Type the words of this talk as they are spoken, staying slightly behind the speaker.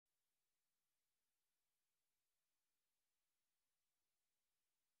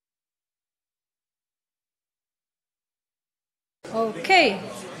Okay.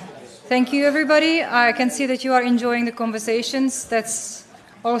 Thank you, everybody. I can see that you are enjoying the conversations. That's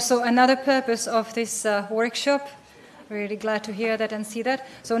also another purpose of this workshop. Really glad to hear that and see that.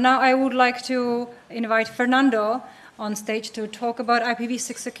 So now I would like to invite Fernando on stage to talk about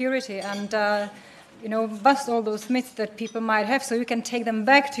IPv6 security and bust all those myths that people might have so you can take them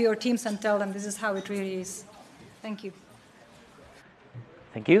back to your teams and tell them this is how it really is. Thank you.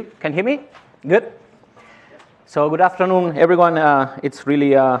 Thank you. Can you hear me? Good. So good afternoon, everyone. It's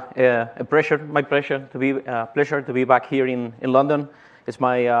really my pleasure to be back here in London. It's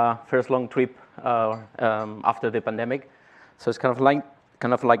my first long trip after the pandemic, so it's kind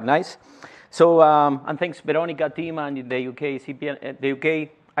of like nice. So and thanks Veronica team and the UK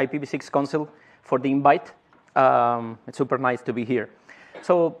IPv6 Council for the invite. It's super nice to be here.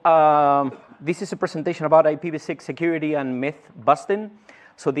 So this is a presentation about IPv6 security and myth busting.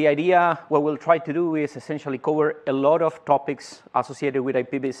 So the idea, what we'll try to do is essentially cover a lot of topics associated with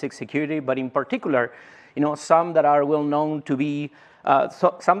IPv6 security, but in particular, some that are well known to be,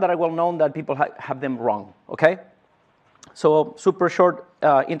 some that are well known that people have them wrong, okay? So super short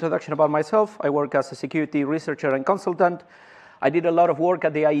introduction about myself. I work as a security researcher and consultant. I did a lot of work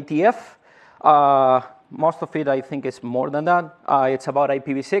at the IETF. Most of it, I think, is more than that. It's about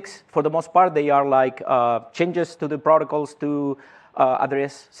IPv6. For the most part, they are like changes to the protocols to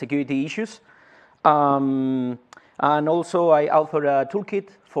address security issues. And also, I authored a toolkit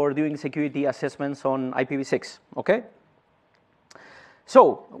for doing security assessments on IPv6, okay?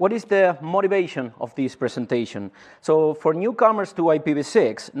 So what is the motivation of this presentation? So for newcomers to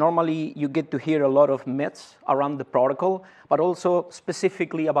IPv6, normally you get to hear a lot of myths around the protocol, but also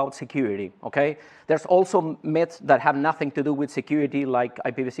specifically about security, okay? There's also myths that have nothing to do with security, like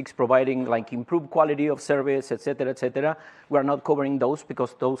IPv6 providing like improved quality of service, et cetera, et cetera. We're not covering those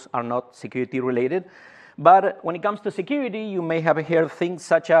because those are not security related. But when it comes to security, you may have heard things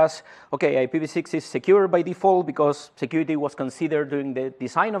such as, okay, IPv6 is secure by default because security was considered during the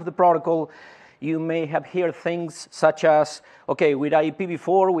design of the protocol. You may have heard things such as, okay, with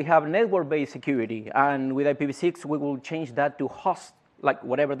IPv4, we have network-based security, and with IPv6, we will change that to host, like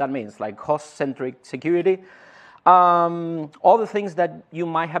whatever that means, like host-centric security. Other things that you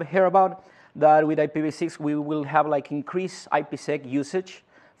might have heard about, that with IPv6, we will have like increased IPsec usage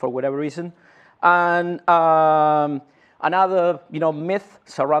for whatever reason. And another myth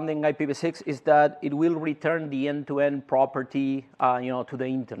surrounding IPv6 is that it will return the end-to-end property to the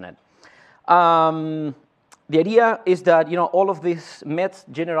internet. The idea is that all of these myths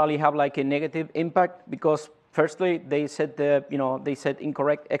generally have like a negative impact because firstly they set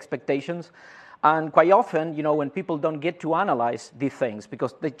incorrect expectations, and quite often when people don't get to analyze these things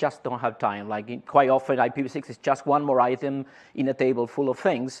because they just don't have time. Like quite often IPv6 is just one more item in a table full of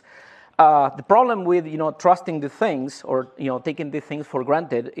things. The problem with trusting the things or taking the things for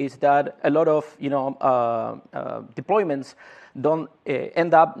granted is that a lot of deployments don't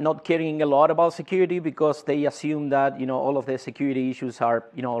end up not caring a lot about security because they assume that all of the security issues are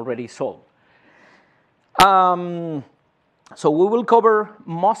already solved. So we will cover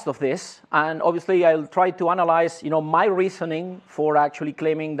most of this, and obviously I'll try to analyze my reasoning for actually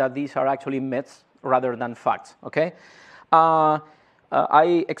claiming that these are actually myths rather than facts. Okay.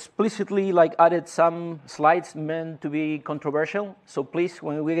 I explicitly added some slides meant to be controversial. So please,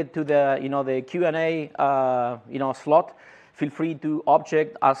 when we get to the the Q&A slot, feel free to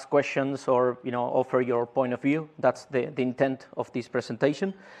ask questions, or offer your point of view. That's the intent of this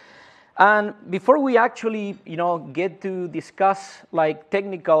presentation. And before we actually get to discuss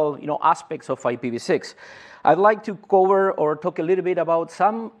technical aspects of IPv6, I'd like to cover or talk a little bit about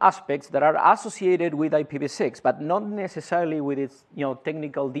some aspects that are associated with IPv6, but not necessarily with its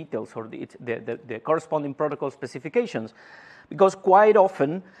technical details or the corresponding protocol specifications, because quite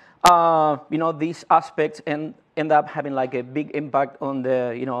often these aspects end up having like a big impact on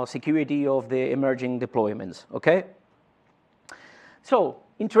the security of the emerging deployments. Okay. So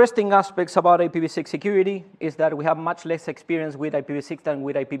interesting aspects about IPv6 security is that we have much less experience with IPv6 than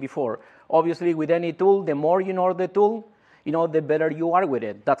with IPv4. Obviously, with any tool, the more you know the tool, the better you are with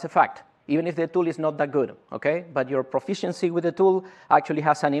it. That's a fact, even if the tool is not that good, okay? But your proficiency with the tool actually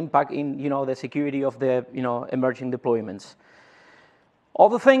has an impact in, the security of the, emerging deployments.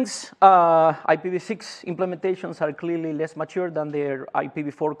 Other things, IPv6 implementations are clearly less mature than their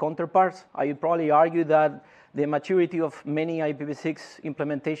IPv4 counterparts. I would probably argue that the maturity of many IPv6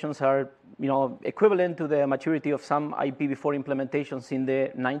 implementations are, equivalent to the maturity of some IPv4 implementations in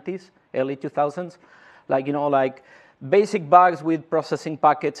the 90s, early 2000s. Like basic bugs with processing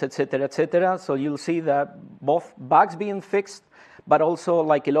packets, et cetera, et cetera. So you'll see that both bugs being fixed, but also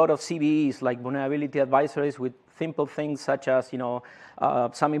like a lot of CVEs, like vulnerability advisories with simple things such as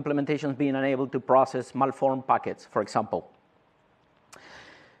some implementations being unable to process malformed packets, for example.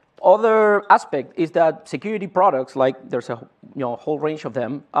 Other aspect is that security products, like there's a whole range of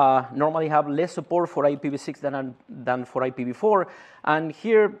them, normally have less support for IPv6 than for IPv4. And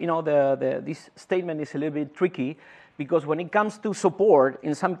here, this statement is a little bit tricky because when it comes to support,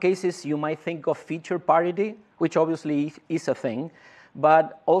 in some cases you might think of feature parity, which obviously is a thing.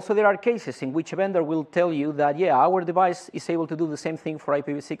 But also there are cases in which a vendor will tell you that, yeah, our device is able to do the same thing for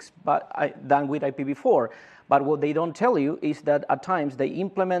IPv6 than with IPv4. But what they don't tell you is that at times they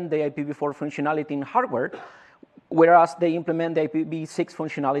implement the IPv4 functionality in hardware, whereas they implement the IPv6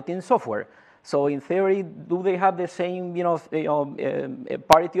 functionality in software. So in theory, do they have the same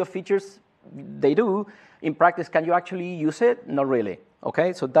parity of features? They do. In practice, can you actually use it? Not really.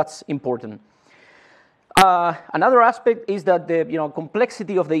 Okay, so that's important. Another aspect is that the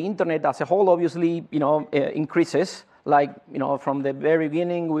complexity of the internet as a whole obviously increases. Like from the very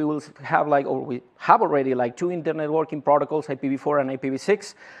beginning, we will have we have already 2 internet working protocols, IPv4 and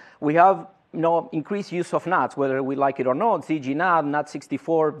IPv6. We have increased use of NATs, whether we like it or not, ZGNAT,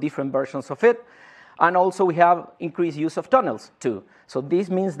 NAT64, different versions of it. And also we have increased use of tunnels too. So this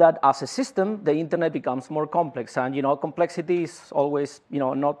means that as a system, the internet becomes more complex, and complexity is always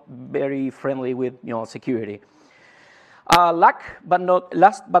not very friendly with security. Last but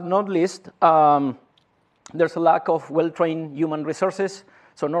not least, there's a lack of well-trained human resources.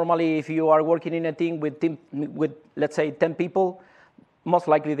 So normally, if you are working in a team with let's say 10 people, most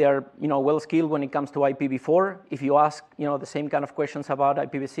likely they are well-skilled when it comes to IPv4. If you ask the same kind of questions about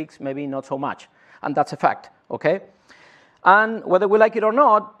IPv6, maybe not so much, and that's a fact. Okay. And whether we like it or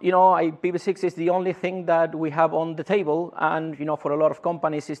not, IPv6 is the only thing that we have on the table, and for a lot of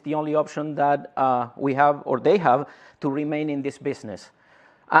companies, it's the only option that we have or they have to remain in this business.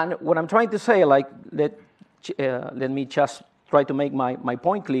 And what I'm trying to say, let me just try to make my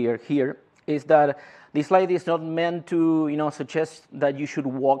point clear here, is that this slide is not meant to suggest that you should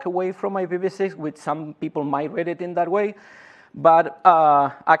walk away from IPv6, which some people might read it in that way. But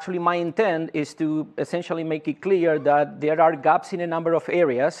actually, my intent is to essentially make it clear that there are gaps in a number of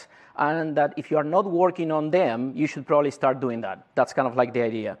areas, and that if you are not working on them, you should probably start doing that. That's kind of like the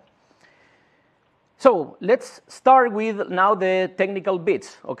idea. So let's start with now the technical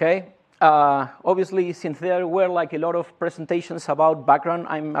bits, okay? Obviously, since there were a lot of presentations about background,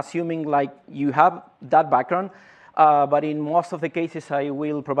 I'm assuming you have that background. But in most of the cases, I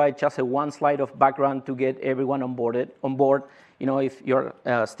will provide just one slide of background to get everyone on board, if you're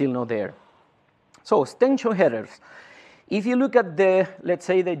still not there. So extension headers. If you look at let's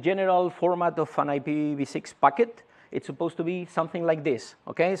say the general format of an IPv6 packet, it's supposed to be something like this.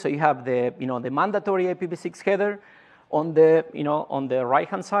 Okay, so you have the mandatory IPv6 header. On the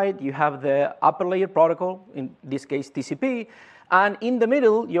right-hand side, you have the upper layer protocol, in this case TCP. And in the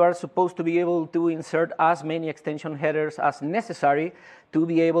middle, you are supposed to be able to insert as many extension headers as necessary to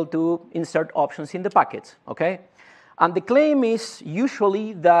be able to insert options in the packets, okay? And the claim is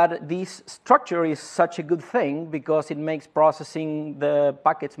usually that this structure is such a good thing because it makes processing the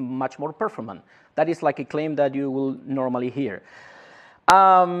packets much more performant. That is like a claim that you will normally hear,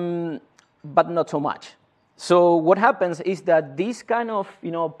 but not so much. So what happens is that this kind of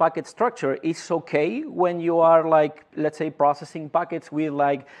packet structure is okay when you are let's say processing packets with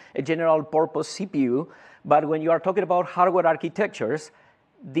a general purpose CPU, but when you are talking about hardware architectures,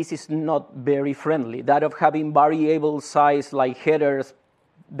 this is not very friendly. That of having variable size headers,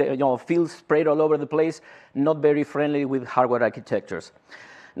 fields spread all over the place, not very friendly with hardware architectures.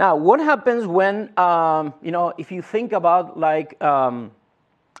 Now, what happens when if you think about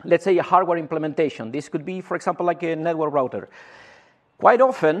let's say a hardware implementation. This could be, for example, like a network router. Quite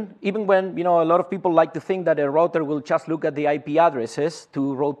often, even when a lot of people like to think that a router will just look at the IP addresses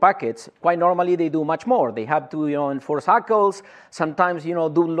to route packets, quite normally they do much more. They have to enforce ACLs, sometimes do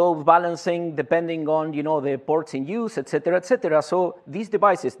load balancing depending on the ports in use, etc., etc. So these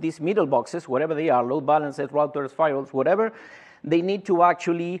devices, these middle boxes, whatever they are, load balancers, routers, firewalls, whatever, they need to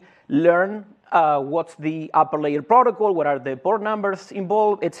actually learn what's the upper layer protocol, what are the port numbers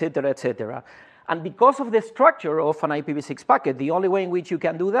involved, etc., etc. And because of the structure of an IPv6 packet, the only way in which you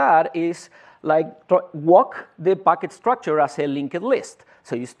can do that is walk the packet structure as a linked list.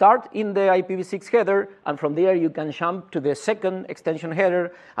 So you start in the IPv6 header, and from there you can jump to the second extension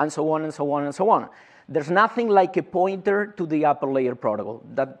header, and so on and so on and so on. There's nothing like a pointer to the upper layer protocol.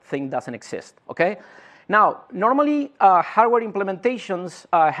 That thing doesn't exist, okay? Now, normally, hardware implementations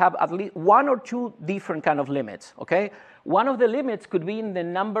have at least 1 or 2 different kind of limits, okay? One of the limits could be in the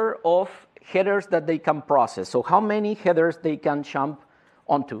number of headers that they can process, so how many headers they can jump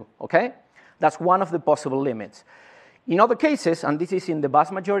onto, okay? That's one of the possible limits. In other cases, and this is in the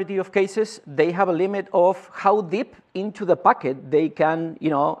vast majority of cases, they have a limit of how deep into the packet they can,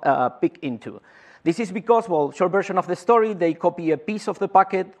 pick into. This is because, well, short version of the story, they copy a piece of the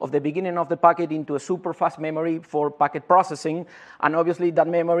packet, of the beginning of the packet, into a super fast memory for packet processing, and obviously that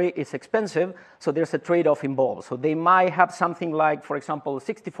memory is expensive, so there's a trade-off involved. So they might have something like, for example,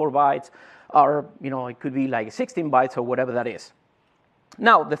 64 bytes, or it could be like 16 bytes or whatever that is.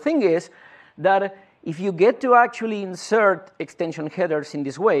 Now, the thing is that if you get to actually insert extension headers in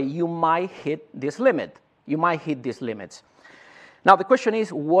this way, you might hit this limit. You might hit these limits. Now, the question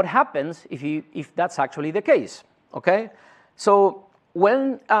is, what happens if that's actually the case, okay? So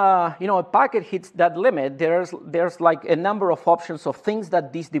when, a packet hits that limit, there's like a number of options of things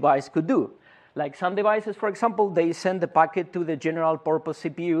that this device could do. Like some devices, for example, they send the packet to the general purpose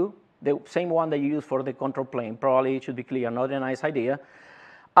CPU, the same one that you use for the control plane. Probably it should be clear, not a nice idea.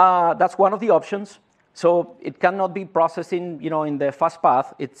 That's one of the options. So it cannot be processed in the fast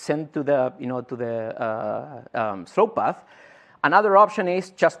path. It's sent to the, slow path. Another option is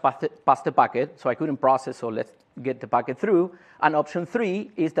just pass the packet. So I couldn't process, so let's get the packet through. And option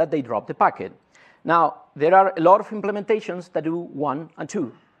 3 is that they drop the packet. Now, there are a lot of implementations that do 1 and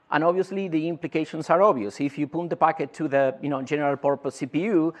 2. And obviously, the implications are obvious. If you pull the packet to the general purpose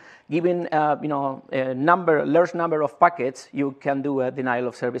CPU, given a large number of packets, you can do a denial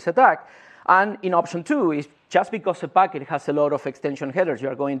of service attack. And in option 2, is just because a packet has a lot of extension headers, you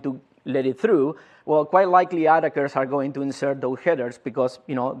are going to let it through. Well, quite likely attackers are going to insert those headers because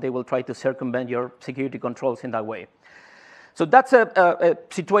they will try to circumvent your security controls in that way. So that's a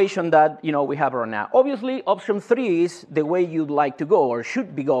situation that we have right now. Obviously, option 3 is the way you'd like to go or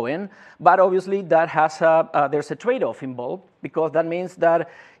should be going, but obviously that has there's a trade-off involved, because that means that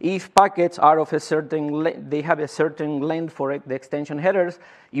if packets are of a certain they have a certain length for the extension headers,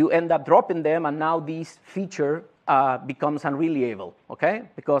 you end up dropping them, and now this feature becomes unreliable. Okay,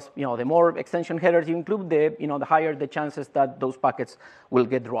 because the more extension headers you include, the higher the chances that those packets will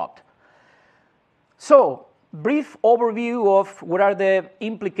get dropped. So, brief overview of what are the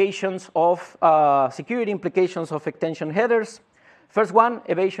implications of security implications of extension headers. First one,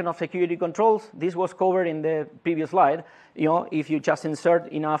 evasion of security controls. This was covered in the previous slide. If you just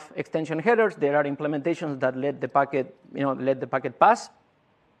insert enough extension headers, there are implementations that let the packet pass.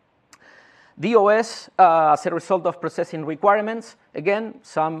 DOS, as a result of processing requirements, again,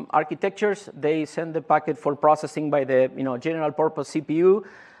 some architectures, they send the packet for processing by the general purpose CPU.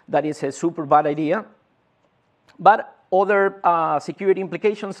 That is a super bad idea. But other security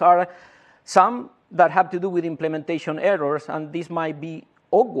implications are some that have to do with implementation errors, and this might be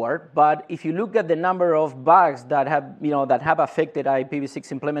awkward, but if you look at the number of bugs that have affected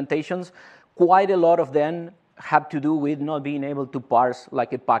IPv6 implementations, quite a lot of them have to do with not being able to parse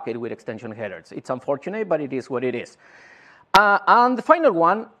like a packet with extension headers. It's unfortunate, but it is what it is. And the final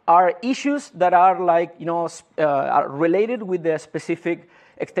one are issues that are like are related with the specific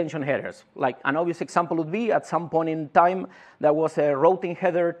extension headers. Like an obvious example would be, at some point in time, there was a routing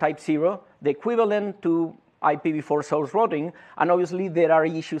header type 0, the equivalent to IPv4 source routing, and obviously there are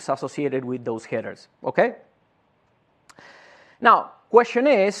issues associated with those headers, okay? Now, question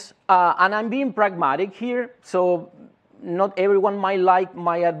is, and I'm being pragmatic here, so not everyone might like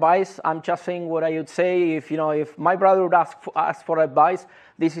my advice. I'm just saying what I would say. If my brother would ask for advice,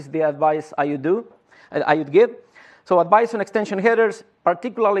 this is the advice I would give. So advice on extension headers,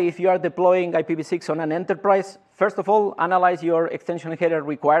 particularly if you are deploying IPv6 on an enterprise, first of all, analyze your extension header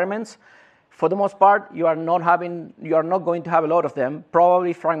requirements. For the most part, you are not going to have a lot of them.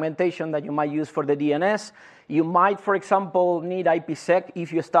 Probably fragmentation that you might use for the DNS. You might, for example, need IPsec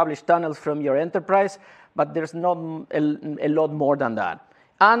if you establish tunnels from your enterprise, but there's not a lot more than that.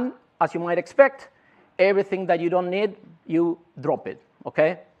 And as you might expect, everything that you don't need, you drop it,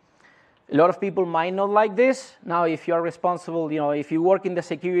 okay? A lot of people might not like this. Now, if you are responsible, if you work in the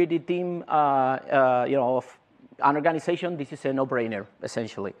security team, of an organization, this is a no-brainer,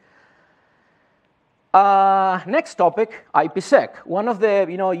 essentially. Next topic, IPsec. One of the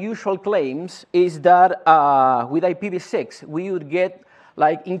usual claims is that with IPv6 we would get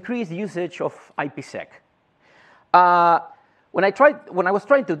like increased usage of IPsec. When I was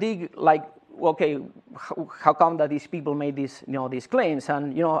trying to dig, like, okay, how come that these people made these claims?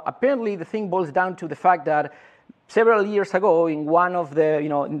 And apparently the thing boils down to the fact that several years ago, in one of the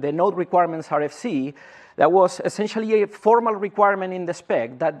in the node requirements RFC, there was essentially a formal requirement in the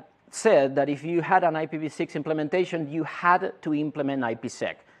spec that said that if you had an IPv6 implementation, you had to implement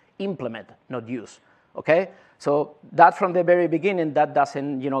IPsec. Implement, not use. Okay, so that from the very beginning, that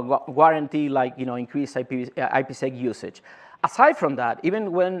doesn't guarantee like increased IPsec usage. Aside from that,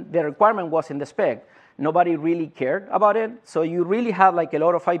 even when the requirement was in the spec, nobody really cared about it. So you really had like a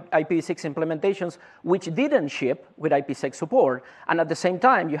lot of IPv6 implementations which didn't ship with IPsec support. And at the same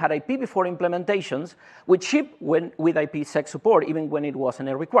time, you had IPv4 implementations which shipped with IPsec support, even when it wasn't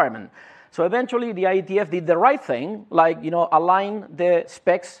a requirement. So eventually, the IETF did the right thing, like align the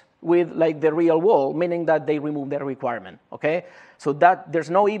specs with like the real world, meaning that they removed their requirement. Okay, so that there's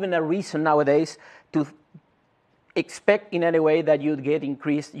no even a reason nowadays to expect in any way that you'd get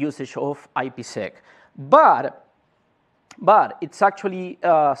increased usage of IPsec. But it's actually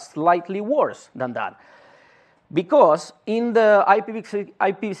slightly worse than that. Because in the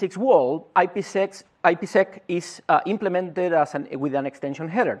IPv6 world, IPsec is implemented as with an extension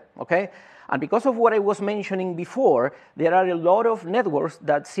header, okay? And because of what I was mentioning before, there are a lot of networks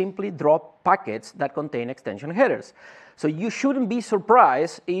that simply drop packets that contain extension headers. So you shouldn't be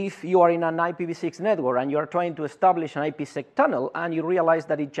surprised if you are in an IPv6 network and you are trying to establish an IPsec tunnel and you realize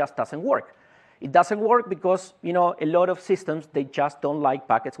that it just doesn't work. It doesn't work because a lot of systems, they just don't like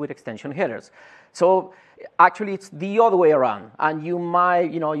packets with extension headers. So actually, it's the other way around, and you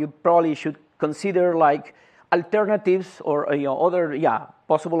might, you probably should consider like alternatives or other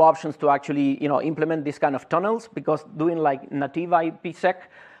possible options to actually implement this kind of tunnels, because doing like native IPsec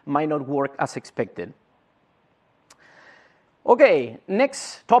might not work as expected. Okay,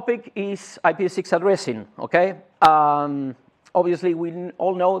 next topic is IPv6 addressing. Okay. Obviously, we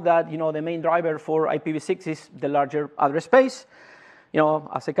all know that the main driver for IPv6 is the larger address space.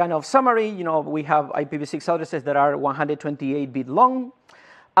 As a kind of summary, we have IPv6 addresses that are 128-bit long.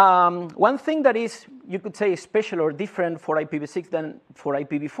 One thing that is, you could say, special or different for IPv6 than for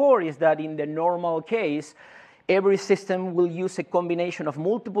IPv4 is that in the normal case, every system will use a combination of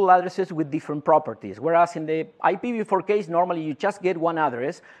multiple addresses with different properties. Whereas in the IPv4 case, normally you just get one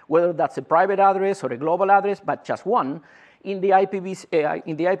address, whether that's a private address or a global address, but just one. In the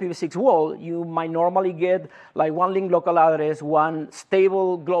IPv6 world, you might normally get like one linked local address, one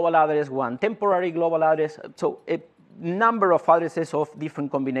stable global address, one temporary global address. So a number of addresses of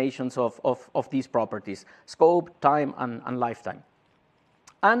different combinations of these properties: scope, time, and lifetime.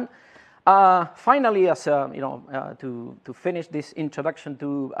 And finally, as to finish this introduction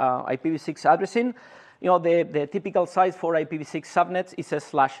to IPv6 addressing, the typical size for IPv6 subnets is a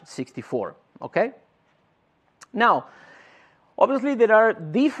 /64. Okay. Now, obviously, there are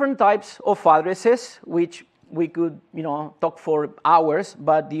different types of addresses, which we could, talk for hours.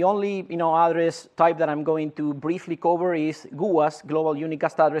 But the only, address type that I'm going to briefly cover is GUAs, Global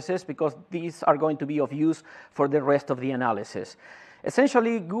Unicast addresses, because these are going to be of use for the rest of the analysis.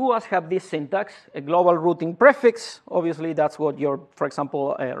 Essentially, GUAs have this syntax: a global routing prefix. Obviously, that's what your, for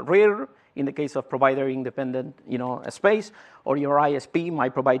example, RIR, in the case of provider independent, space, or your ISP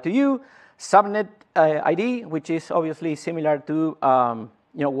might provide to you. Subnet ID, which is obviously similar to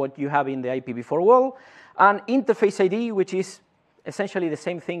what you have in the IPv4 world, and interface ID, which is essentially the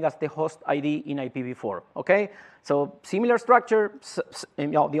same thing as the host ID in IPv4. Okay, so similar structure.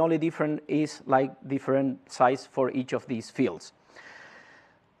 The only difference is like different size for each of these fields.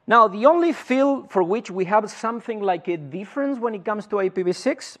 Now, the only field for which we have something like a difference when it comes to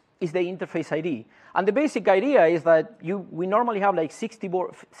IPv6 is the interface ID. And the basic idea is that we normally have like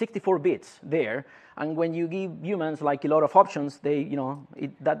 64 bits there, and when you give humans like a lot of options,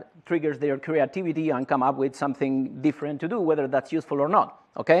 that triggers their creativity and come up with something different to do, whether that's useful or not.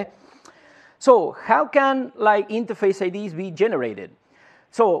 Okay. So how can like interface IDs be generated?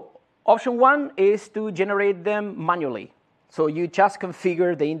 So option one is to generate them manually. So you just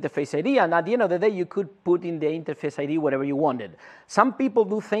configure the interface ID, and at the end of the day, you could put in the interface ID whatever you wanted. Some people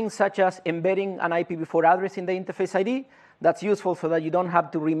do things such as embedding an IPv4 address in the interface ID. That's useful so that you don't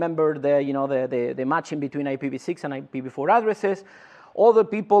have to remember the matching between IPv6 and IPv4 addresses. Other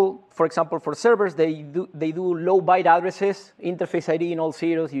people, for example, for servers, they do low byte addresses, interface ID in all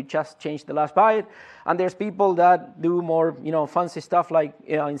zeros. You just change the last byte. And there's people that do more, fancy stuff like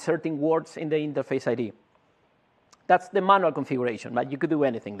inserting words in the interface ID. That's the manual configuration, but you could do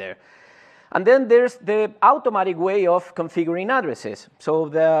anything there. And then there's the automatic way of configuring addresses. So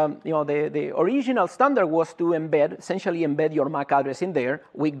the original standard was to essentially embed your MAC address in there.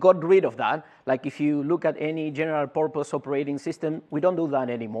 We got rid of that. Like if you look at any general purpose operating system, we don't do that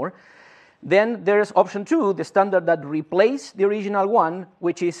anymore. Then there's option two, the standard that replaced the original one,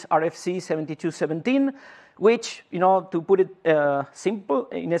 which is RFC 7217, which, to put it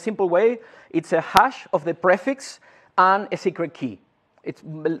in a simple way, it's a hash of the prefix and a secret key. It's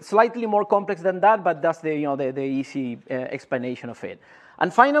slightly more complex than that, but that's the easy explanation of it.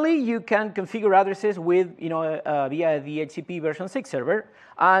 And finally, you can configure addresses with, via the HCP version 6 server,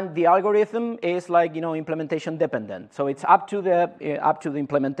 and the algorithm is like, implementation dependent. So it's up to the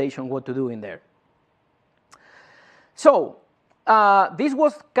implementation what to do in there. So this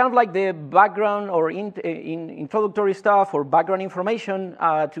was kind of like the background or introductory stuff or background information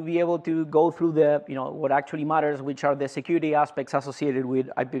to be able to go through the, what actually matters, which are the security aspects associated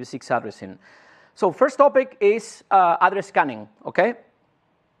with IPv6 addressing. So first topic is address scanning, okay?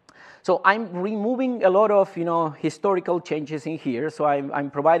 So I'm removing a lot of, historical changes in here. So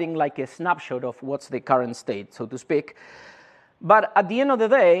I'm providing like a snapshot of what's the current state, so to speak. But at the end of the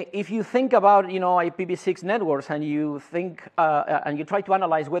day, if you think about, IPv6 networks and you think, and you try to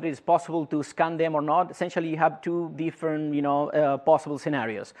analyze whether it's possible to scan them or not, essentially you have two different, possible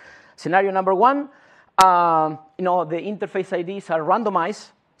scenarios. Scenario number one, the interface IDs are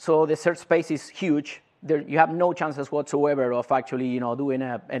randomized, so the search space is huge. You have no chances whatsoever of actually, doing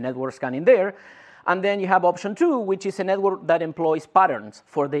a network scanning there. And then you have option two, which is a network that employs patterns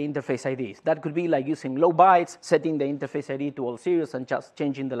for the interface IDs. That could be like using low bytes, setting the interface ID to all zeros and just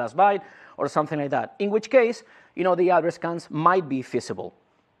changing the last byte or something like that. In which case, the address scans might be feasible.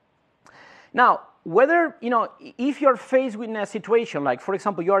 Now, whether, if you're faced with a situation like, for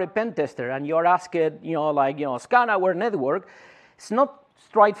example, you're a pen tester and you're asked, scan our network, it's not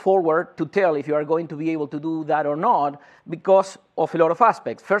straightforward to tell if you are going to be able to do that or not because of a lot of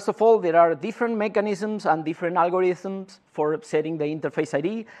aspects. First of all, there are different mechanisms and different algorithms for setting the interface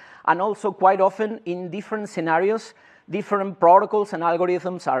ID, and also quite often in different scenarios, different protocols and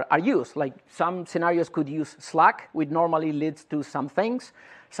algorithms are used. Like some scenarios could use Slack, which normally leads to some things.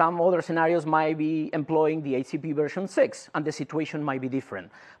 Some other scenarios might be employing the HCP version 6, and the situation might be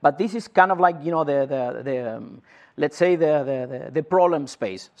different. But this is kind of like, let's say the problem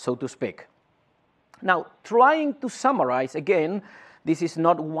space, so to speak. Now, trying to summarize, again, this is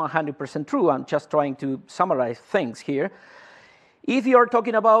not 100% true. I'm just trying to summarize things here. If you're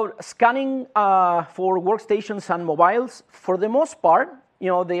talking about scanning for workstations and mobiles, for the most part,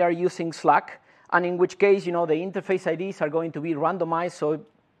 they are using Slack, and in which case, the interface IDs are going to be randomized, so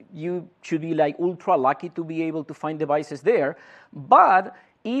you should be like ultra lucky to be able to find devices there. But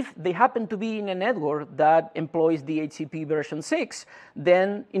if they happen to be in a network that employs the HCP version 6,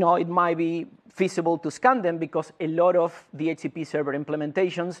 then it might be feasible to scan them because a lot of the HCP server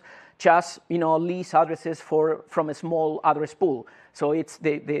implementations just lease addresses from a small address pool. So it's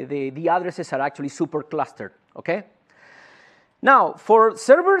the addresses are actually super clustered. Okay. Now for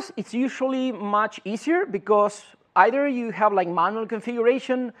servers, it's usually much easier because either you have like manual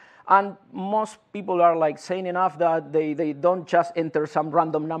configuration, and most people are like sane enough that they don't just enter some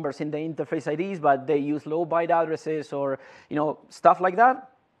random numbers in the interface IDs, but they use low byte addresses or stuff like that.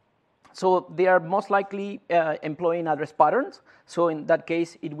 So they are most likely employing address patterns. So in that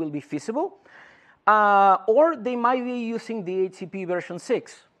case, it will be feasible. Or they might be using the HCP version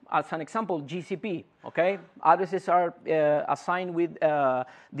 6. As an example, GCP, okay? Addresses are assigned with the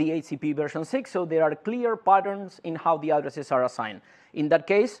HCP version 6, so there are clear patterns in how the addresses are assigned. In that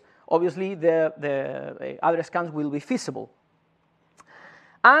case, obviously, the address scans will be feasible.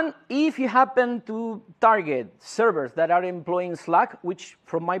 And if you happen to target servers that are employing Slack, which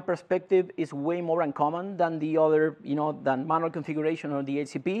from my perspective is way more uncommon than the other, than manual configuration or the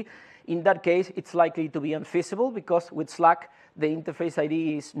HCP, in that case, it's likely to be unfeasible because with Slack, the interface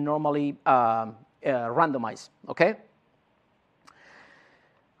ID is normally randomized, okay?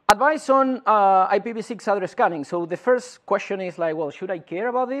 Advice on IPv6 address scanning. So the first question is like, well, should I care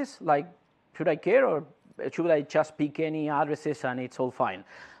about this? Like, should I care or should I just pick any addresses and it's all fine?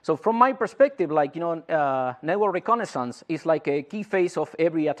 So from my perspective, like, network reconnaissance is like a key phase of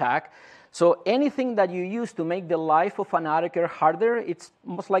every attack. So anything that you use to make the life of an attacker harder, it's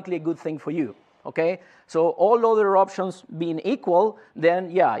most likely a good thing for you. Okay, so all other options being equal,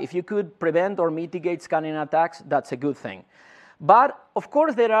 then yeah, if you could prevent or mitigate scanning attacks, that's a good thing. But of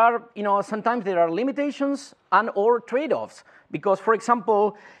course, there are, sometimes there are limitations and or trade-offs. Because, for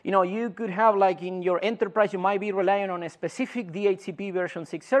example, you could have like in your enterprise, you might be relying on a specific DHCP version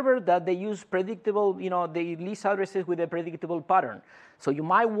 6 server that they use predictable, they lease addresses with a predictable pattern. So you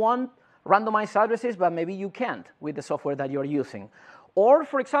might want randomized addresses, but maybe you can't with the software that you're using. Or,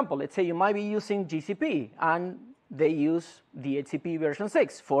 for example, let's say you might be using GCP, and they use DHCP version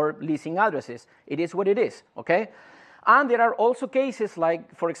 6 for leasing addresses. It is what it is, okay? And there are also cases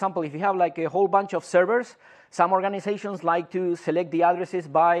like, for example, if you have like a whole bunch of servers, some organizations like to select the addresses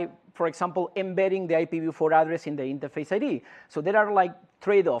by, for example, embedding the IPv4 address in the interface ID. So there are like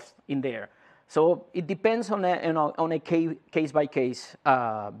trade-offs in there. So it depends on a case-by-case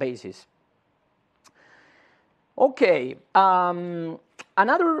basis. Okay,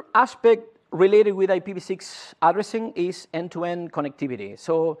 Another aspect related with IPv6 addressing is end-to-end connectivity.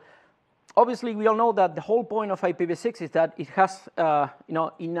 So obviously, we all know that the whole point of IPv6 is that it has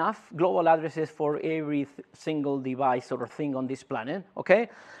enough global addresses for every single device or thing on this planet, okay?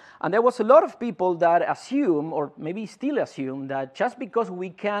 And there was a lot of people that assume, or maybe still assume, that just because we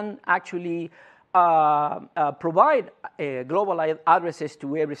can actually provide global addresses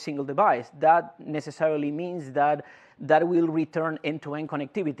to every single device, that necessarily means that that will return end-to-end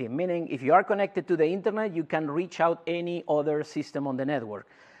connectivity, meaning if you are connected to the internet, you can reach out any other system on the network.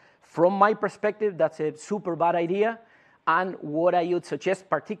 From my perspective, that's a super bad idea. And what I would suggest,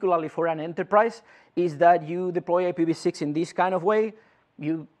 particularly for an enterprise, is that you deploy IPv6 in this kind of way.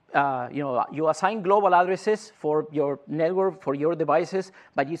 You assign global addresses for your network, for your devices,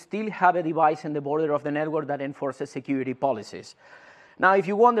 but you still have a device in the border of the network that enforces security policies. Now, if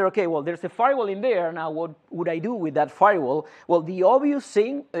you wonder, okay, well, there's a firewall in there. Now, what would I do with that firewall? Well, the obvious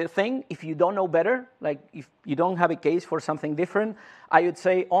thing, if you don't know better, like if you don't have a case for something different, I would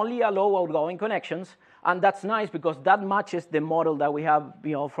say only allow outgoing connections. And that's nice because that matches the model that we have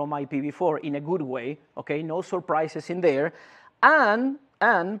from IPv4 in a good way. Okay, no surprises in there. And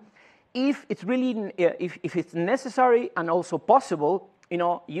if it's really, if it's necessary and also possible,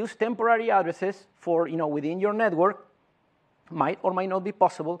 use temporary addresses for, within your network. Might or might not be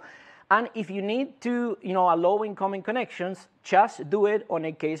possible. And if you need to, allow incoming connections, just do it on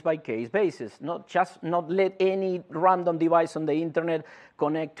a case-by-case basis. Not let any random device on the internet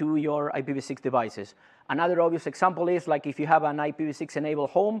connect to your IPv6 devices. Another obvious example is like if you have an IPv6 enabled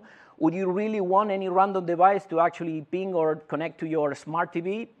home, would you really want any random device to actually ping or connect to your smart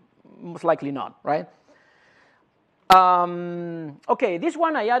TV? Most likely not, right? Okay, this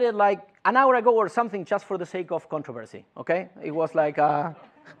one I added like an hour ago or something just for the sake of controversy, okay? It was like,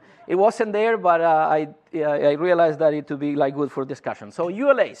 it wasn't there, but I realized that it would be like good for discussion. So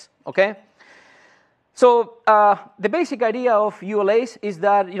ULAs, okay? So the basic idea of ULAs is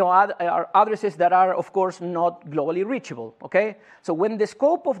that, are addresses that are, of course, not globally reachable, okay? So when the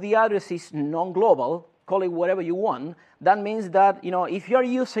scope of the address is non-global, call it whatever you want, that means that, if you're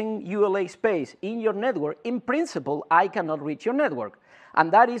using ULA space in your network, in principle, I cannot reach your network.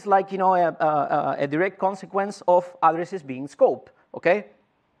 And that is like, a direct consequence of addresses being scoped, okay?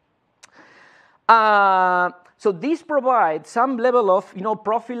 So this provides some level of,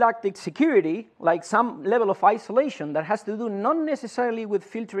 prophylactic security, like some level of isolation that has to do not necessarily with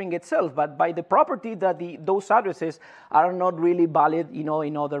filtering itself, but by the property that those addresses are not really valid,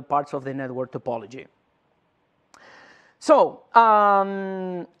 in other parts of the network topology. So,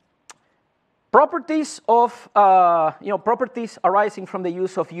 properties of, properties arising from the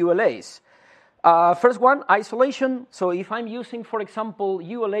use of ULAs. First one, isolation. So if I'm using, for example,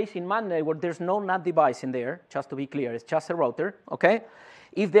 ULAs in my network, there's no NAT device in there, just to be clear, it's just a router, okay?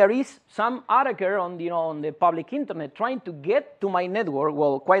 If there is some attacker on the public internet trying to get to my network,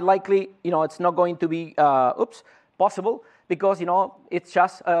 well, quite likely, it's not going to be, possible, because, it's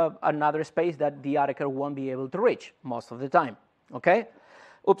just another space that the attacker won't be able to reach most of the time, okay?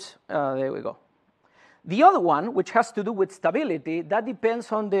 There we go. The other one, which has to do with stability, that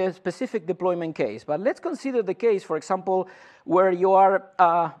depends on the specific deployment case. But let's consider the case, for example, where you are,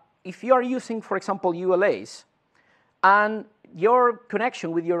 if you are using, for example, ULAs, and your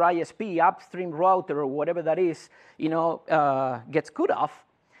connection with your ISP, upstream router, or whatever that is, gets cut off,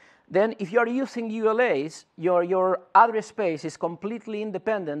 then if you're using ULAs, your address space is completely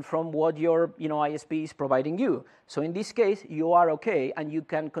independent from what your ISP is providing you. So in this case, you are okay, and you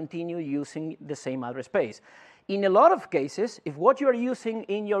can continue using the same address space. In a lot of cases, if what you're using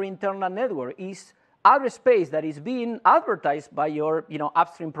in your internal network is address space that is being advertised by your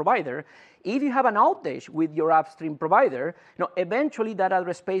upstream provider, if you have an outage with your upstream provider, eventually that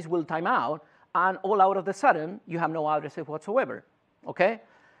address space will time out, and all out of the sudden, you have no addresses whatsoever, okay?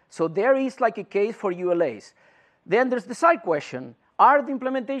 So there is like a case for ULAs. Then there's the side question. Are the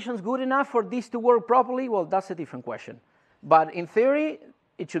implementations good enough for this to work properly? Well, that's a different question. But in theory,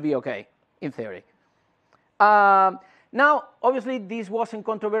 it should be okay, in theory. Now, obviously, this wasn't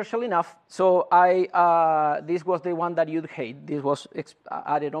controversial enough, so this was the one that you'd hate. This was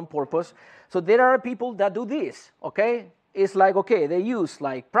added on purpose. So there are people that do this, okay? It's like, okay, they use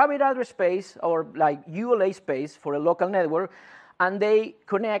like private address space or like ULA space for a local network, and they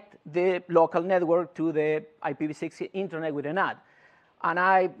connect the local network to the IPv6 internet with a NAT. And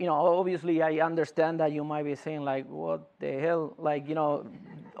obviously I understand that you might be saying like, what the hell? Like,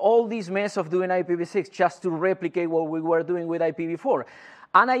 all this mess of doing IPv6 just to replicate what we were doing with IPv4.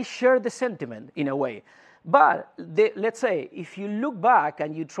 And I share the sentiment in a way. But let's say, if you look back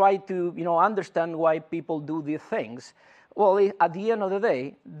and you try to, understand why people do these things, Well, at the end of the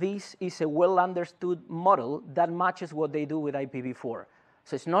day, this is a well-understood model that matches what they do with IPv4.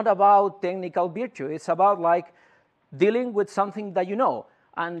 So it's not about technical virtue. It's about like dealing with something that you know.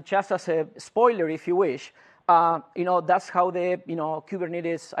 And just as a spoiler, if you wish, that's how the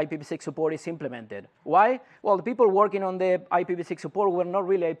Kubernetes IPv6 support is implemented. Why? Well, the people working on the IPv6 support were not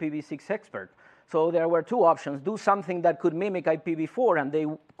really IPv6 experts. So there were two options: do something that could mimic IPv4, and they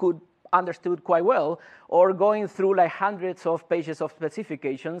could understood quite well, or going through like hundreds of pages of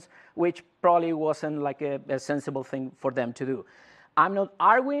specifications, which probably wasn't like a sensible thing for them to do. I'm not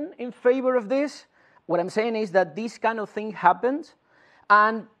arguing in favor of this. What I'm saying is that this kind of thing happens,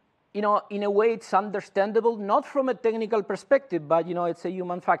 and in a way it's understandable, not from a technical perspective, but it's a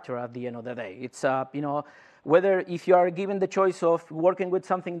human factor at the end of the day. It's whether if you are given the choice of working with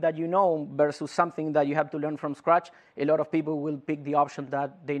something that you know versus something that you have to learn from scratch, a lot of people will pick the option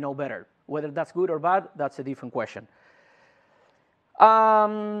that they know better. Whether that's good or bad, that's a different question.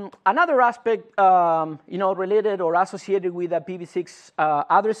 Another aspect, related or associated with IPv6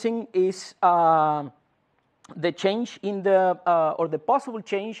 addressing is the change in the, or the possible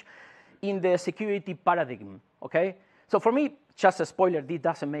change in the security paradigm, okay? So for me, just a spoiler, this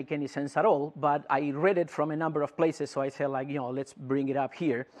doesn't make any sense at all, but I read it from a number of places, so I said, like, let's bring it up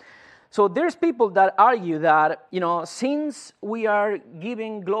here. So there's people that argue that, since we are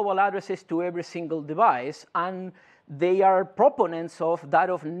giving global addresses to every single device, and they are proponents of that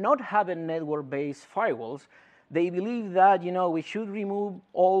of not having network-based firewalls, they believe that, we should remove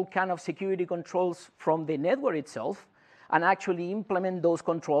all kind of security controls from the network itself, and actually implement those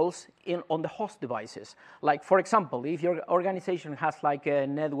controls on the host devices. Like, for example, if your organization has like a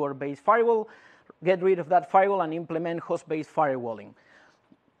network-based firewall, get rid of that firewall and implement host-based firewalling.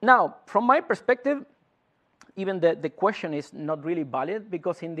 Now, from my perspective, even the question is not really valid,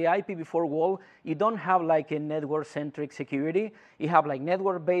 because in the IPv4 world, you don't have like a network-centric security. You have like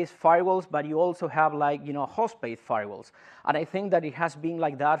network-based firewalls, but you also have like, host-based firewalls. And I think that it has been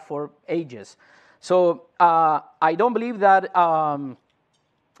like that for ages. So I don't believe that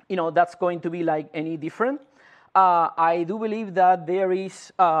that's going to be like any different. I do believe that there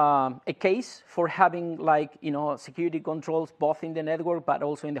is a case for having like security controls both in the network but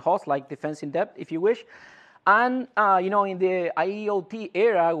also in the host, like defense in depth, if you wish. And in the IoT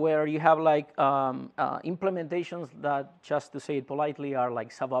era, where you have like implementations that, just to say it politely, are like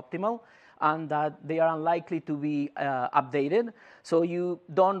suboptimal, and that they are unlikely to be updated. So you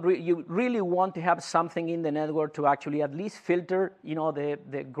you really want to have something in the network to actually at least filter,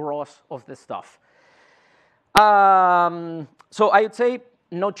 the gross of the stuff. So I would say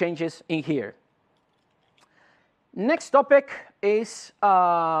no changes in here. Next topic is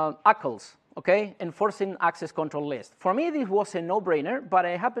ACLs, okay, enforcing access control list. For me, this was a no-brainer, but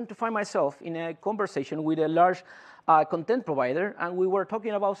I happened to find myself in a conversation with a large content provider, and we were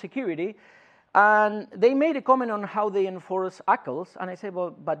talking about security, and they made a comment on how they enforce ACLs, and I said,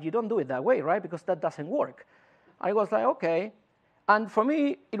 well, but you don't do it that way, right? Because that doesn't work. I was like, okay. And for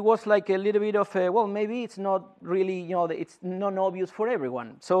me, it was like a little bit of a, well, maybe it's not really, it's not obvious for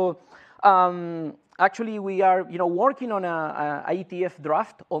everyone. So actually, we are, working on a IETF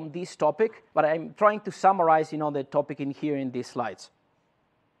draft on this topic, but I'm trying to summarize, the topic in here in these slides.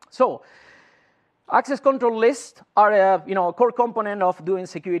 So access control lists are a core component of doing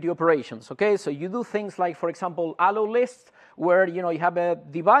security operations, okay? So you do things like, for example, allow lists, where you have a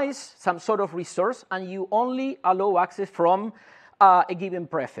device, some sort of resource, and you only allow access from a given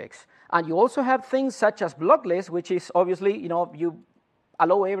prefix. And you also have things such as block lists, which is obviously, you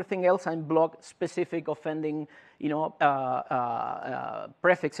allow everything else and block specific offending,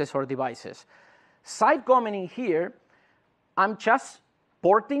 prefixes or devices. Side commenting here, I'm just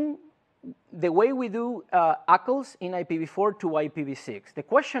porting the way we do ACLs in IPv4 to IPv6. The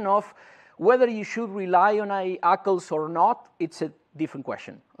question of whether you should rely on ACLs or not, it's a different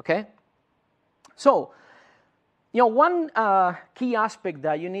question, okay? So, one key aspect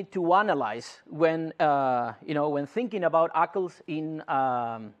that you need to analyze when, when thinking about ACLs in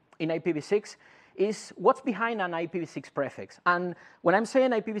IPv6 is what's behind an IPv6 prefix. And when I'm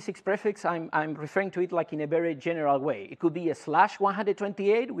saying IPv6 prefix, I'm referring to it like in a very general way. It could be a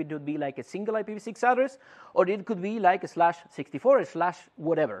 /128, which would be like a single IPv6 address, or it could be like a /64, a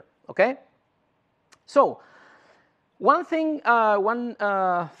 /whatever, okay? So, one thing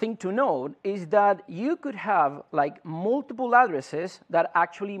to note is that you could have like multiple addresses that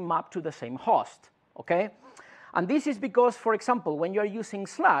actually map to the same host, okay? And this is because, for example, when you're using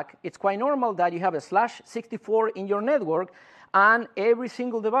Slack, it's quite normal that you have a /64 in your network, And every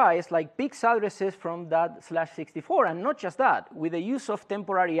single device like picks addresses from that /64. And not just that, with the use of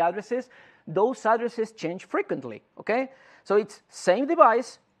temporary addresses, those addresses change frequently, okay? So it's same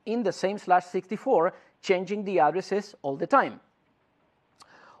device in the same /64, changing the addresses all the time.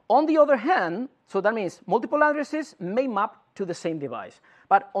 On the other hand, so that means multiple addresses may map to the same device.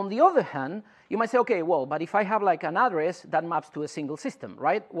 But on the other hand, you might say, okay, well, but if I have like an address that maps to a single system,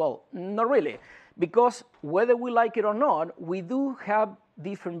 right? Well, not really, because whether we like it or not, we do have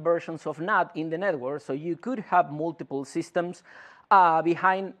different versions of NAT in the network, so you could have multiple systems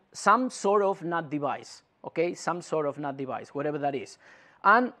behind some sort of NAT device, okay? Some sort of NAT device, whatever that is.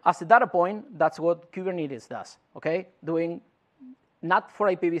 And as a data point, that's what Kubernetes does, okay? Doing NAT for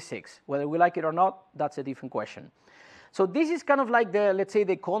IPv6. Whether we like it or not, that's a different question. So this is kind of like the, let's say,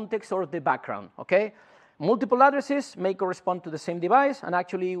 the context or the background, okay? Multiple addresses may correspond to the same device, and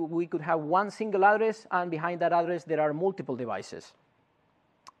actually we could have one single address, and behind that address there are multiple devices.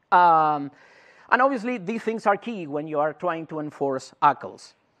 And obviously these things are key when you are trying to enforce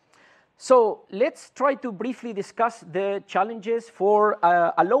ACLs. So let's try to briefly discuss the challenges for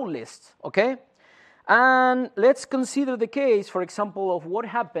a load list, okay? And let's consider the case, for example, of what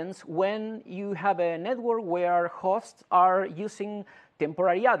happens when you have a network where hosts are using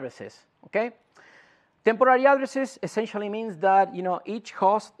temporary addresses, okay? Temporary addresses essentially means that, each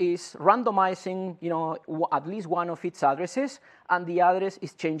host is randomizing, at least one of its addresses, and the address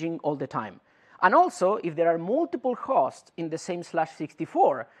is changing all the time. And also, if there are multiple hosts in the same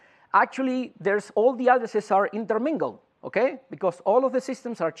 /64, actually, all the addresses are intermingled, okay? Because all of the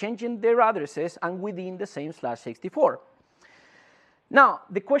systems are changing their addresses and within the same /64. Now,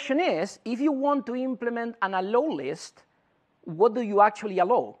 the question is, if you want to implement an allow list, what do you actually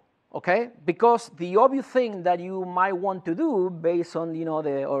allow, okay? Because the obvious thing that you might want to do based on,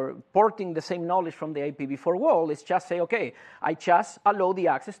 or porting the same knowledge from the IPv4 world is just say, okay, I just allow the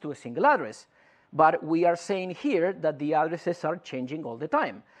access to a single address. But we are saying here that the addresses are changing all the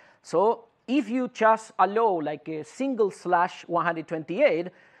time. So if you just allow like a single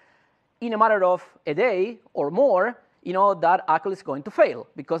 /128 in a matter of a day or more, that ACL is going to fail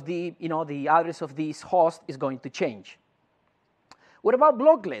because the address of this host is going to change. What about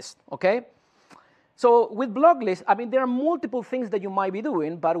block list, okay? So with block list, there are multiple things that you might be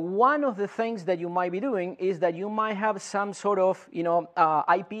doing, but one of the things that you might be doing is that you might have some sort of,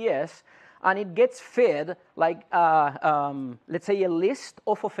 IPS, and it gets fed like, let's say, a list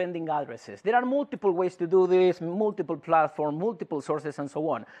of offending addresses. There are multiple ways to do this, multiple platforms, multiple sources, and so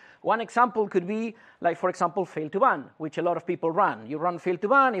on. One example could be, like, for example, fail to ban, which a lot of people run. You run fail to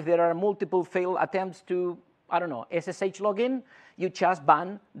ban. If there are multiple failed attempts to, SSH login, you just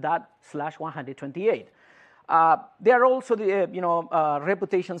ban that /128. There are also the,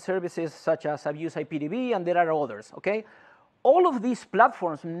 reputation services such as Abuse IPDB, and there are others, okay? All of these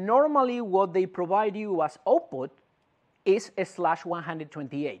platforms, normally what they provide you as output is a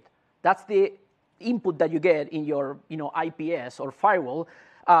 /128. That's the input that you get in your IPS or firewall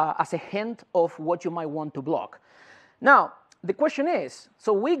as a hint of what you might want to block. Now, the question is,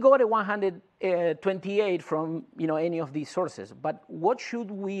 so we got a 128 from any of these sources, but what should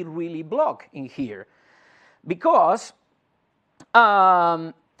we really block in here? Because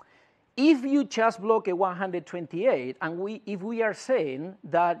if you just block a 128, and if we are saying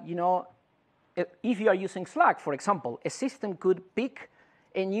that, if you are using Slack, for example, a system could pick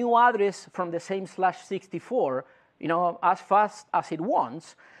a new address from the same /64, as fast as it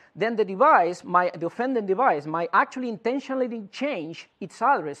wants, then the offending device might actually intentionally change its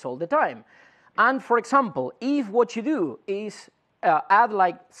address all the time. And for example, if what you do is add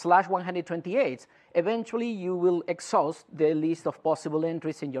like /128, eventually you will exhaust the list of possible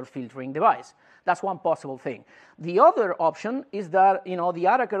entries in your filtering device. That's one possible thing. The other option is that the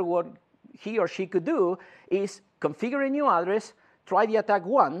attacker, what he or she could do is configure a new address, try the attack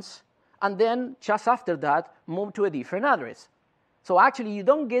once, and then just after that move to a different address. So actually you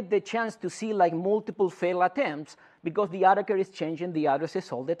don't get the chance to see like multiple failed attempts because the attacker is changing the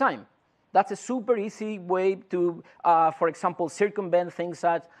addresses all the time. That's a super easy way to, for example, circumvent things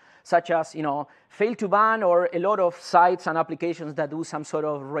such as fail to ban or a lot of sites and applications that do some sort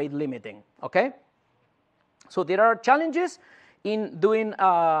of rate limiting, okay? So there are challenges in doing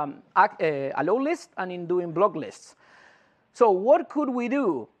allow list and in doing block lists. So what could we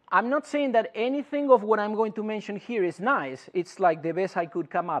do? I'm not saying that anything of what I'm going to mention here is nice. It's like the best I could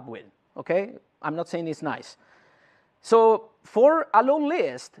come up with, okay? I'm not saying it's nice. So for allow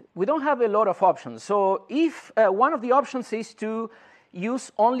list, we don't have a lot of options. So if one of the options is to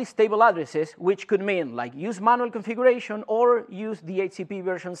use only stable addresses, which could mean like use manual configuration or use DHCP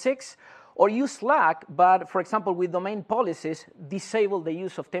version 6, or use Slack, but for example, with domain policies, disable the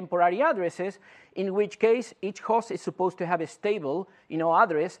use of temporary addresses, in which case each host is supposed to have a stable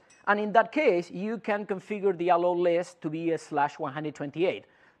address, and in that case, you can configure the allow list to be a /128.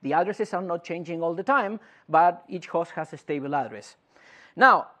 The addresses are not changing all the time, but each host has a stable address.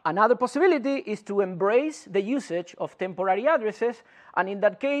 Now, another possibility is to embrace the usage of temporary addresses, and in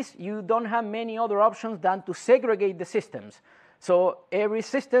that case, you don't have many other options than to segregate the systems. So every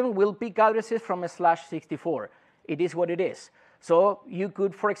system will pick addresses from a /64. It is what it is. So you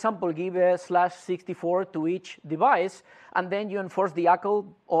could, for example, give a /64 to each device, and then you enforce the ACL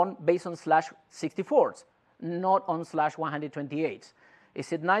based on /64s, not on /128s.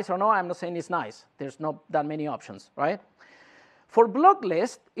 Is it nice or no? I'm not saying it's nice. There's not that many options, right? For block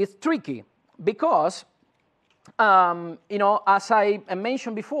list, it's tricky because, as I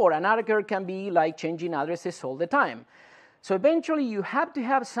mentioned before, an attacker can be like changing addresses all the time. So eventually, you have to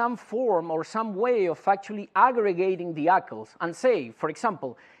have some form or some way of actually aggregating the ACLs and say, for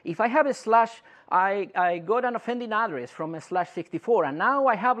example, if I have a I got an offending address from a /64, and now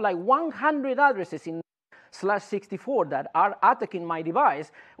I have like 100 addresses in /64 that are attacking my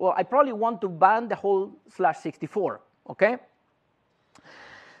device, well, I probably want to ban the whole /64, okay?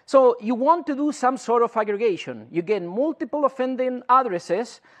 So you want to do some sort of aggregation. You get multiple offending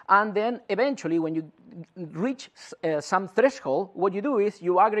addresses, and then eventually when you reach some threshold, what you do is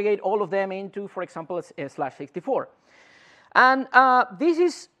you aggregate all of them into, for example, a /64. And this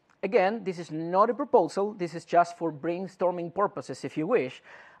is, again, this is not a proposal. This is just for brainstorming purposes, if you wish.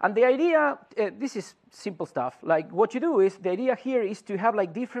 And the idea, this is simple stuff. Like what you do is, the idea here is to have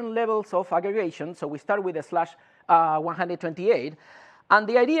like different levels of aggregation. So we start with a /128. And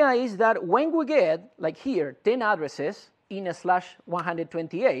the idea is that when we get, like here, 10 addresses in a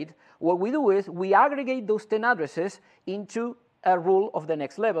 /128, what we do is we aggregate those 10 addresses into a rule of the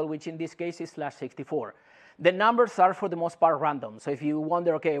next level, which in this case is /64. The numbers are, for the most part, random. So if you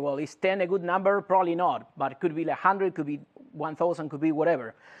wonder, okay, well, is 10 a good number? Probably not. But it could be like 100, could be 1,000, could be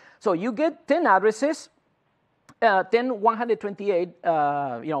whatever. So you get 10 addresses, 10 128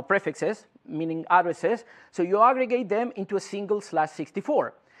 prefixes, meaning addresses, so you aggregate them into a single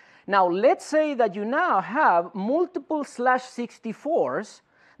 /64. Now, let's say that you now have multiple /64s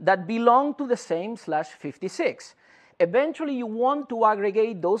that belong to the same /56. Eventually, you want to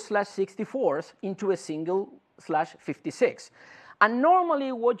aggregate those /64s into a single /56. And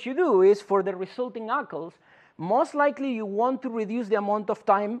normally, what you do is, for the resulting ACLs, most likely you want to reduce the amount of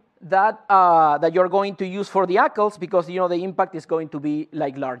time that, that you're going to use for the ACLs, because the impact is going to be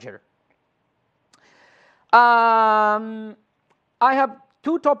like larger. I have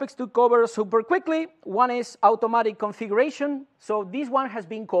two topics to cover super quickly. One is automatic configuration. So this one has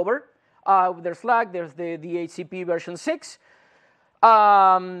been covered. There's Slack, there's the DHCP version 6.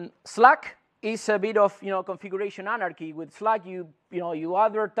 Slack is a bit of configuration anarchy. With Slack, you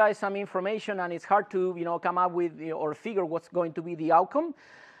advertise some information, and it's hard to come up with or figure what's going to be the outcome.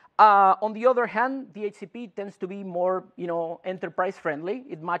 On the other hand, DHCP tends to be more enterprise friendly.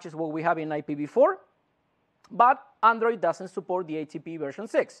 It matches what we have in IPv4. But Android doesn't support the DHCP version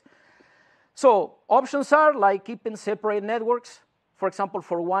 6. So options are like keeping separate networks, for example,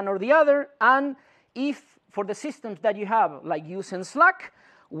 for one or the other. And if for the systems that you have, like using Slack,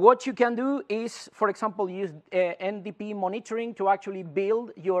 what you can do is, for example, use NDP monitoring to actually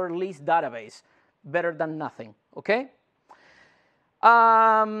build your list database. Better than nothing, okay?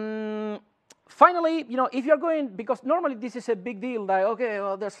 Finally, if you're going, because normally this is a big deal, like, okay,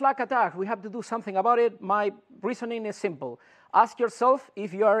 well, there's Slack attack, we have to do something about it. My reasoning is simple. Ask yourself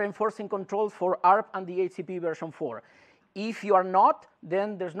if you are enforcing controls for ARP and the DHCP version 4. If you are not,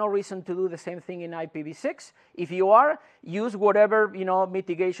 then there's no reason to do the same thing in IPv6. If you are, use whatever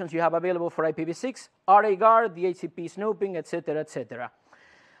mitigations you have available for IPv6, RA guard, DHCP snooping, etc., etc.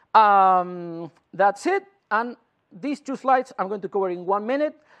 That's it. And these two slides I'm going to cover in 1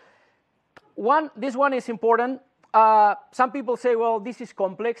 minute. This one is important. Some people say, well, this is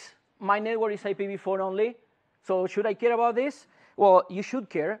complex. My network is IPv4 only. So should I care about this? Well, you should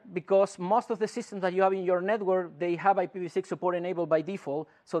care, because most of the systems that you have in your network, they have IPv6 support enabled by default.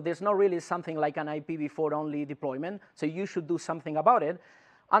 So there's not really something like an IPv4 only deployment. So you should do something about it.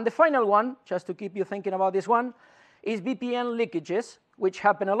 And the final one, just to keep you thinking about this one, is VPN leakages, which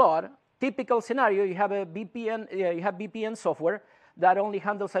happen a lot. Typical scenario, you have a VPN, you have VPN software that only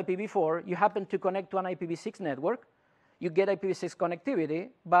handles IPv4. You happen to connect to an IPv6 network. You get IPv6 connectivity,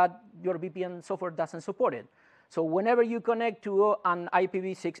 but your VPN software doesn't support it. So whenever you connect to an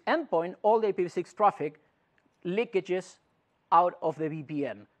IPv6 endpoint, all the IPv6 traffic leakages out of the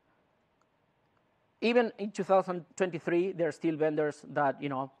VPN. even in 2023, there are still vendors that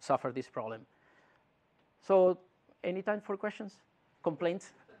suffer this problem. So, any time for questions,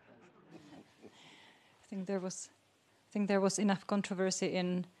 complaints? I think there was enough controversy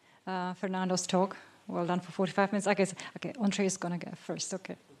in Fernando's talk. Well done for 45 minutes. I guess. Okay, Andre is gonna go first.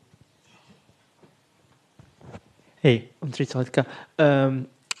 Okay. Hey, Andre Saltka.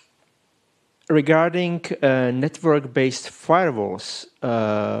 Regarding network-based firewalls,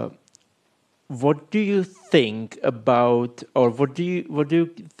 what do you think about, or what do you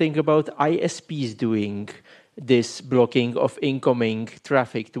think about ISPs doing this blocking of incoming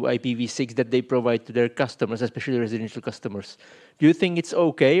traffic to IPv6 that they provide to their customers, especially residential customers? Do you think it's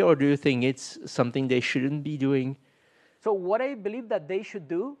okay, or do you think it's something they shouldn't be doing? So what I believe that they should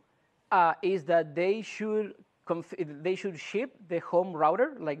do is that they should ship the home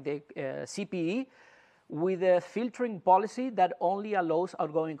router, like the CPE, with a filtering policy that only allows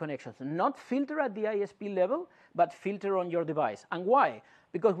outgoing connections. Not filter at the ISP level, but filter on your device. And why?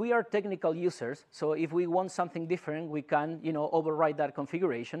 Because we are technical users, so if we want something different, we can override that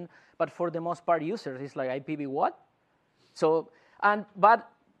configuration. But for the most part, users, it's like IPv what? So, but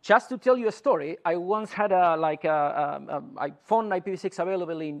just to tell you a story, I once had I found IPv6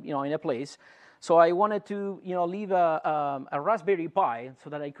 available in a place. So I wanted to, leave a Raspberry Pi so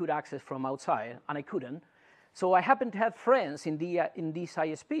that I could access from outside, and I couldn't. So I happened to have friends in this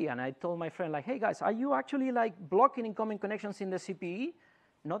ISP, and I told my friend, like, hey guys, are you actually blocking incoming connections in the CPE?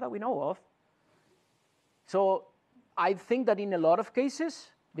 Not that we know of. So I think that in a lot of cases,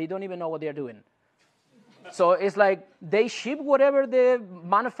 they don't even know what they're doing. So it's like they ship whatever the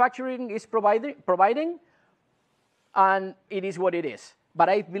manufacturing is providing, and it is what it is. But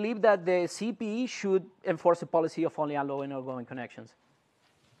I believe that the CPE should enforce a policy of only allowing outgoing connections.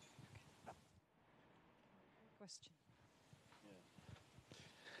 Question.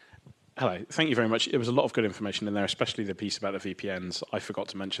 Hello, thank you very much. There was a lot of good information in there, especially the piece about the VPNs. I forgot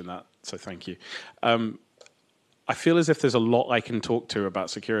to mention that, so thank you. I feel as if there's a lot I can talk to about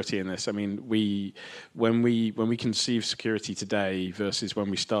security in this. I mean, when we conceive security today versus when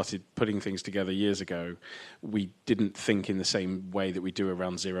we started putting things together years ago, we didn't think in the same way that we do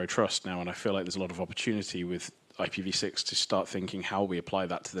around zero trust now, and I feel like there's a lot of opportunity with IPv6 to start thinking how we apply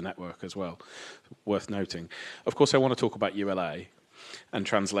that to the network as well. Worth noting. Of course, I want to talk about ULA and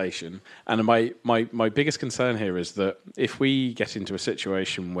translation. And my biggest concern here is that if we get into a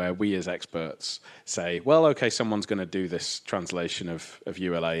situation where we as experts say, well, okay, someone's going to do this translation of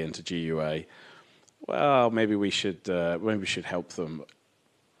ULA into GUA, well, maybe we should help them.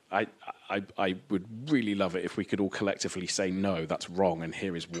 I would really love it if we could all collectively say, no, that's wrong, and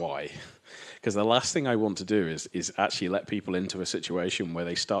here is why. Because the last thing I want to do is actually let people into a situation where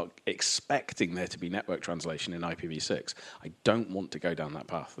they start expecting there to be network translation in IPv6. I don't want to go down that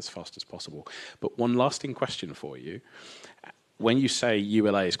path as fast as possible. But one lasting question for you. When you say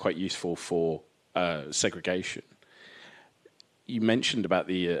ULA is quite useful for segregation, you mentioned about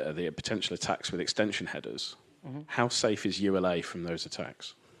the potential attacks with extension headers. Mm-hmm. How safe is ULA from those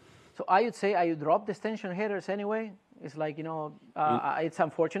attacks? So I would say I would drop the extension headers anyway. It's like, it's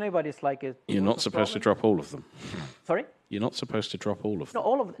unfortunate, but it's like you're not supposed to drop all of them. Sorry? You're not supposed to drop all of them.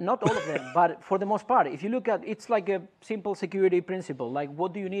 No, not all of them, but for the most part. If you look at, it's like a simple security principle. Like,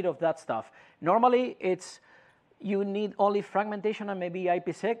 what do you need of that stuff? Normally, you need only fragmentation and maybe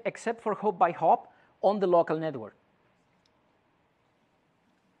IPsec, except for hop by hop on the local network.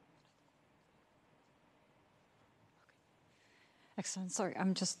 Excellent. Sorry,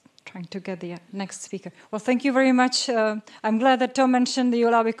 I'm just trying to get the next speaker. Well, thank you very much. I'm glad that Tom mentioned the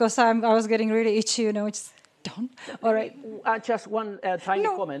ULA because I was getting really itchy, it's done. All right. Just one tiny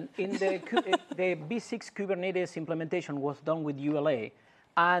comment. In the V6 Kubernetes implementation was done with ULA,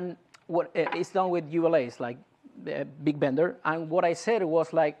 and what it's done with ULA is like a big vendor. And what I said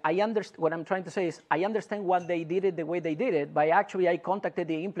was like, what I'm trying to say is I understand why they did it the way they did it, but actually I contacted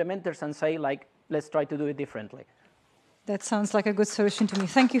the implementers and say like, let's try to do it differently. That sounds like a good solution to me.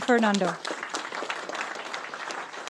 Thank you, Fernando.